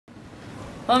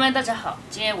朋友们，大家好！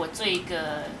今天我做一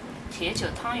个铁酒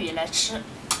汤圆来吃，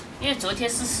因为昨天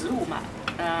是15嘛，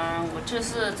我就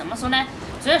是怎么说呢？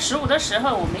昨天15的时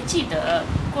候我没记得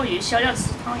过元宵要吃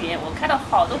汤圆，我看到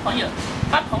好多朋友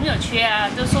发朋友圈啊，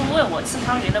都说问我吃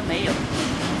汤圆了没有，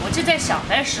我就在想，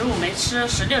反正15没吃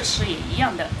，16吃也一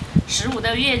样的，15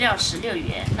的月亮16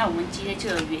圆，那我们今天就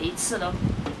圆一次喽。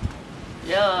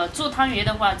做汤圆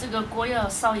的话，这个锅要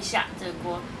烧一下，这个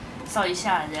锅烧一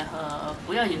下，然后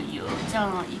不要有油，这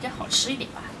样应该好吃一点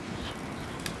吧。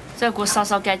这个锅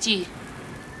烧干净，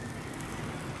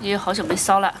因为好久没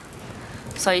烧了，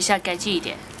烧一下干净一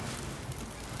点。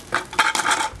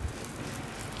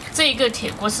这一个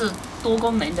铁锅是多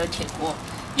功能的铁锅，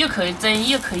又可以蒸，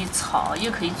又可以炒，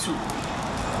又可以煮，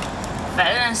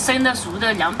反正生的、熟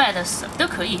的、凉拌的都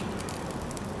可以。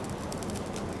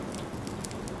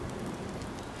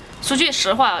说句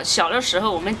实话，小的时候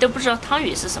我们都不知道汤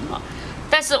圆是什么，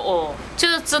但是我就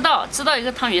是知道一个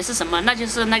汤圆是什么，那就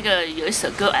是那个有一首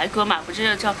儿歌嘛，不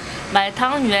就叫买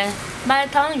汤圆，买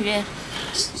汤圆，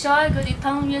小二哥的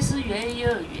汤圆是圆又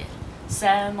圆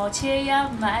，3毛钱呀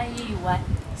买一碗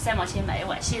，3毛钱买一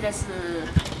碗，现在是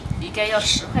应该要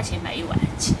10块钱买一碗，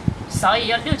少也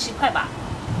要6、7块吧。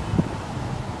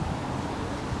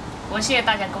不过现在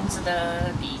大家工资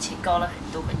的比以前高了很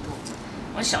多很多。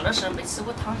我小的时候没吃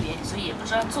过汤圆，所以也不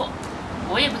知道做，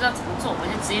我也不知道怎么做，我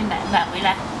就直接买回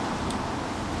来。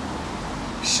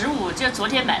15就昨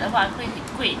天买的话会很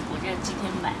贵，我就今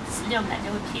天买，16买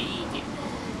就会便宜一点。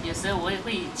有时候我也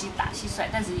会去打细算，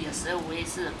但是有时候我也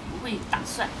是不会打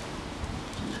算。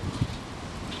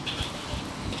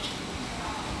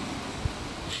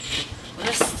我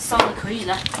这烧的可以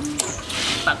了，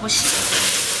把锅洗了。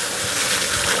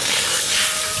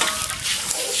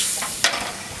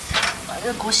把这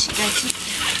个锅洗干净，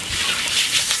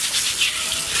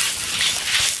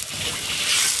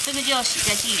这个就要洗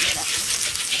干净一点了，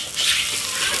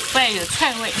不然有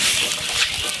串味。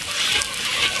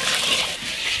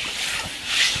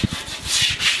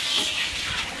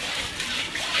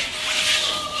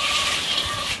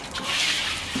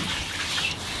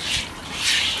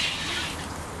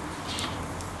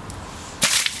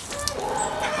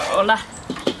好了，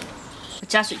我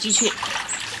加水进去。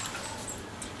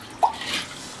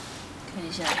看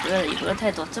一下，不要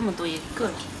太多，这么多也够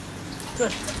了。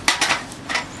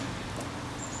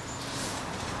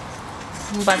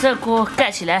我们把这个锅盖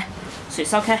起来，水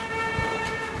烧开。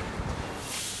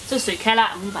这水开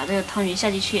了，我们把这个汤圆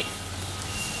下进去。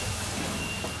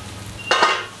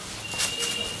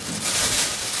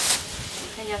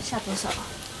看一下下多少，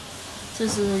这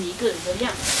是1个人的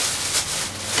量。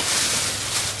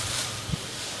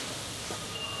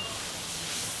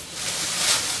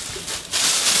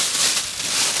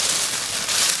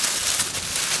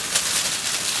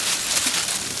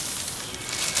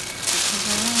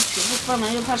放了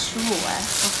又怕吃不完，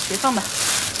别放吧，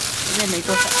应该没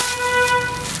多少，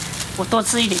我多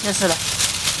吃一点就是了。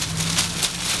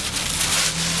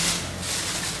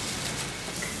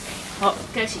好，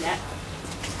盖起来，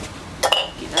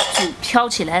给它飘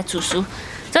起来，煮熟。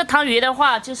这汤圆的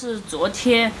话，就是昨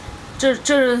天，这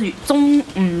是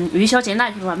元宵节那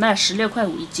天嘛，卖16.5块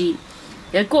一斤，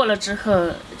也过了之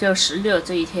后，就16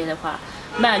这一天的话，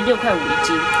卖6.5块一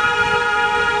斤。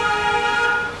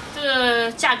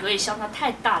价格也相差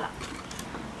太大了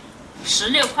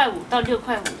，16.5块到6.5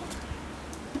块，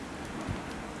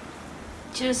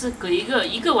就是隔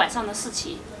一个晚上的事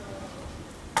情，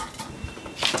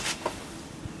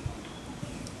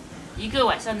一个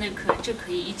晚上就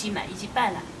可以1斤买1斤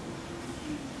半了。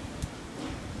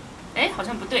哎，好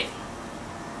像不对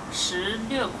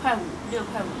，16.5块6.5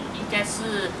块应该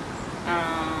是，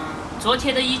昨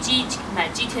天的1斤买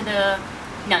今天的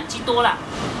2斤多了。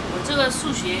我这个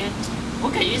数学。我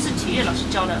感觉是体育老师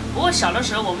教的，不过小的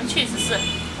时候我们确实是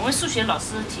我们数学老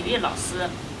师、体育老师、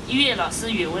音乐老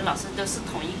师、语文老师都是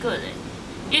同一个人，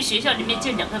因为学校里面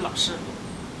就2个老师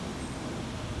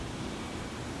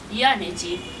，1、2年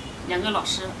级2个老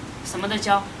师什么都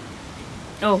教。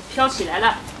哦，飘起来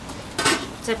了，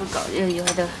再不搞有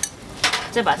的，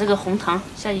再把这个红糖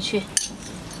下进去。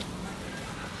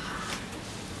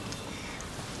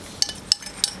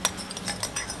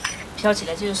飘起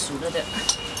来就是熟了的。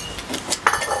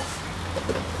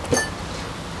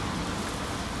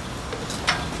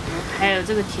还有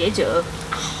这个铁酒，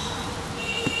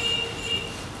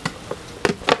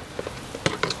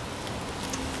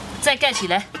再盖起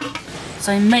来，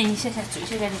稍微焖一下，煮一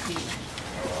下就可以了。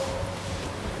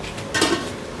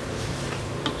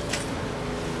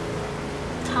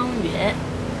汤圆，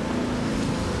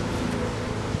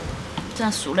这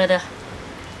样熟了的，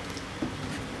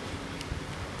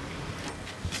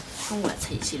空碗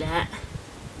盛起来，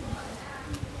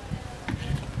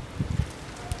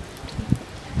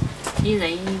一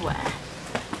人一碗。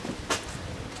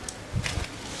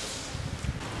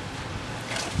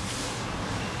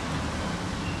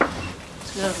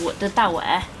这个我的大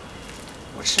碗，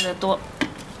我吃的多。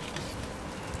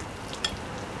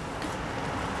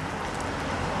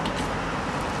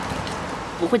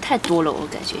不会太多了，我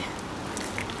感觉。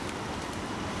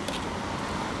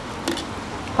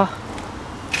好，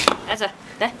儿子，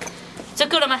来，这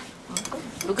够了吗？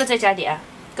不够再加点啊，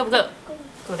够不够？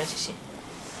够了就行。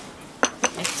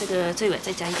哎，这碗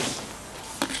再加一点。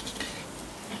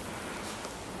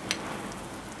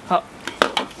好，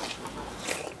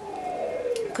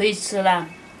可以吃了。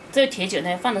这个铁酒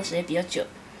呢，放的时间比较久，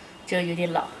就有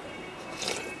点老，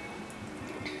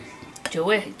酒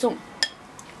味很重。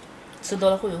吃多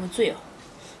了会醉哦，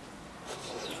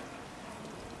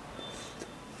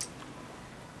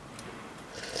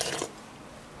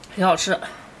挺好吃。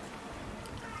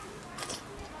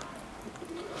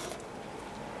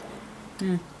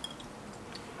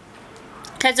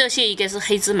看这馅应该是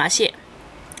黑芝麻馅，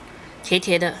甜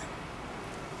甜的。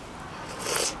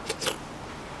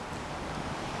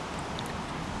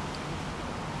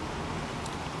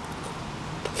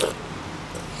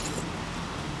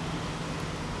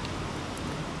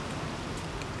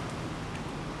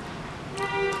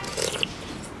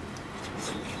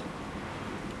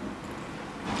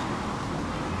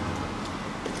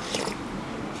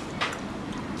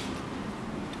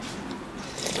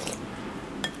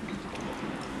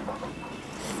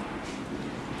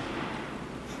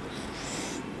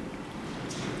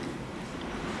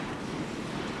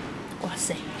哇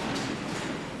塞！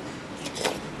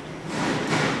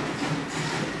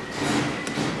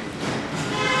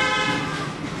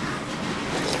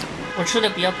我吃的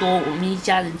比较多，我们一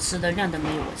家人吃的量都没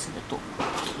有我吃的多。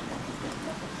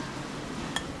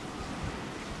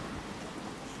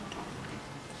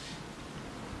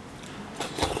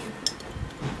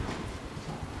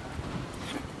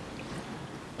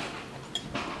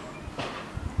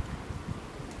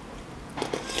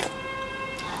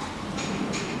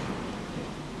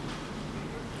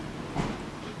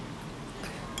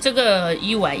这个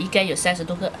一碗应该有30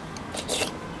多个。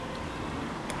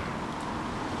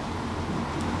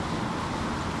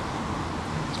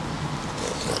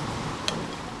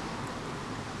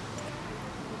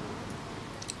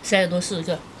30多40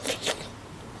个。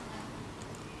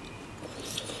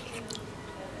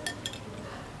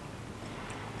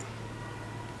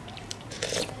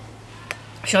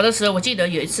小的时候，我记得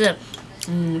有一次，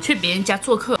去别人家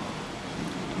做客，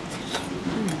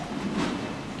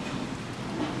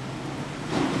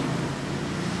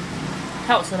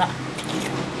太好吃了。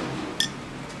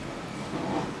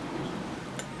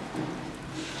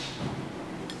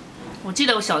我记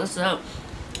得我小的时候，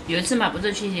有一次嘛，不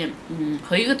是去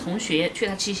和一个同学去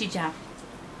他亲戚家，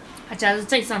他家是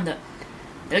镇上的，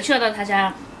然后去到他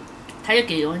家，他就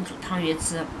给我们煮汤圆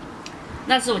吃。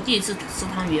那是我第一次吃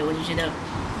汤圆，我就觉得，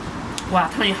哇，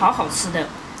汤圆好好吃的，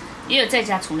因为在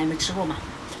家从来没吃过嘛。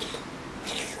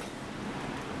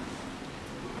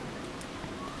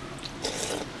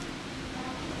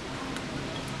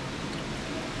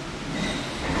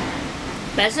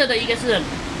白色的应该是，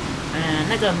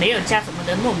那个没有加什么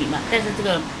的糯米嘛，但是这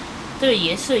个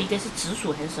颜色应该是紫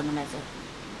薯还是什么来着？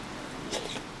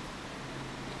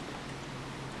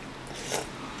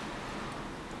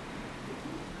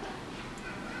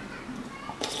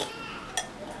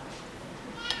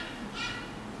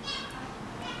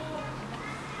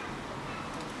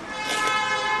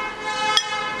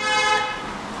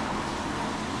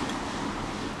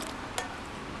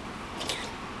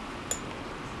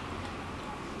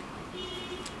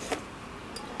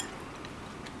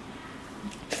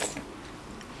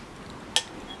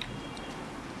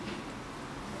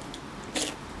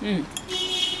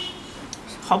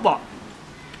好饱，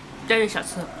加点小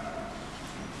吃。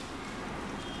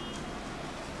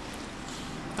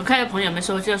我看有朋友们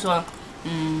说，就说，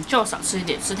叫我少吃一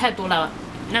点，吃太多了，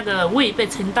那个胃被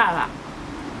撑大了，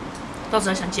到时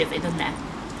候想减肥都难。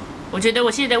我觉得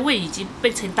我现在胃已经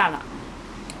被撑大了，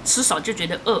吃少就觉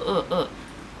得饿，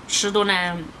吃多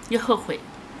呢又后悔，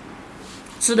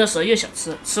吃的时候又想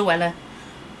吃，吃完了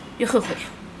又后悔。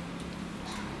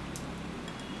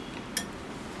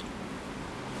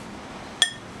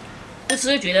不吃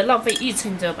又觉得浪费，一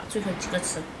撑着把最后几个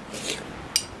吃。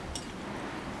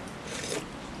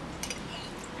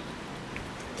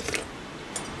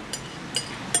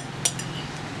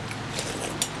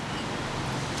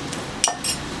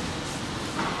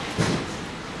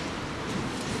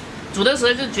煮的时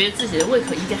候就觉得自己的胃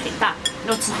口应该很大，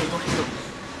要吃很多。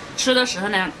吃的时候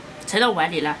呢，盛到碗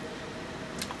里了，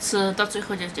吃到最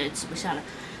后就觉得吃不下了。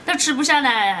但吃不下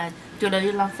呢，丢了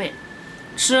又浪费。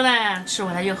吃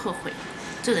完了又后悔，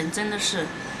这人真的是，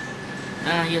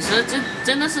有时候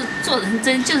真的是做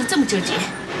人就是这么纠结。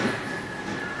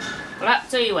好了，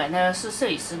这一碗呢是摄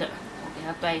影师的，我给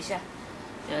他端一下，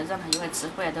让他一会儿吃，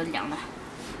不然都凉了。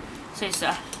摄影师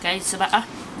啊，赶紧吃吧啊！